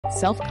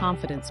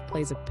Self-confidence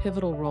plays a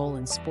pivotal role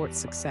in sports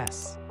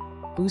success,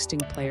 boosting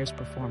players'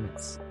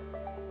 performance.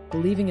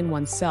 Believing in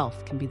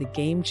oneself can be the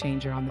game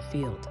changer on the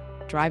field,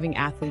 driving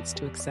athletes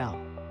to excel.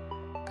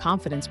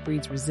 Confidence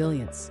breeds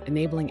resilience,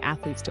 enabling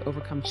athletes to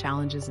overcome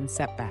challenges and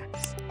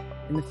setbacks.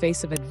 In the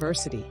face of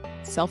adversity,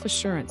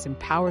 self-assurance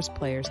empowers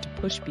players to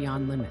push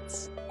beyond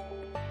limits.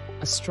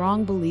 A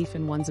strong belief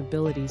in one's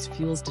abilities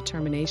fuels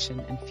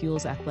determination and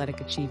fuels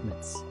athletic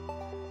achievements.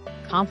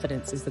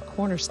 Confidence is the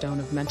cornerstone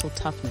of mental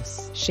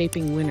toughness,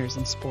 shaping winners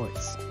in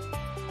sports.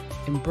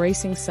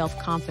 Embracing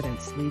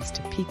self-confidence leads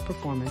to peak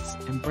performance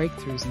and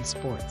breakthroughs in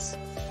sports.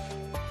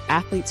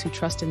 Athletes who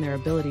trust in their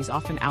abilities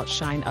often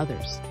outshine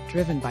others,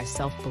 driven by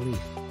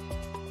self-belief.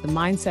 The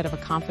mindset of a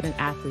confident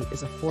athlete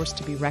is a force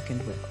to be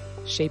reckoned with,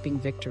 shaping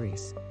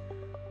victories.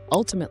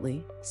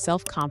 Ultimately,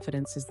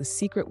 self-confidence is the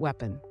secret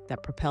weapon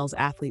that propels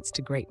athletes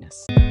to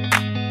greatness.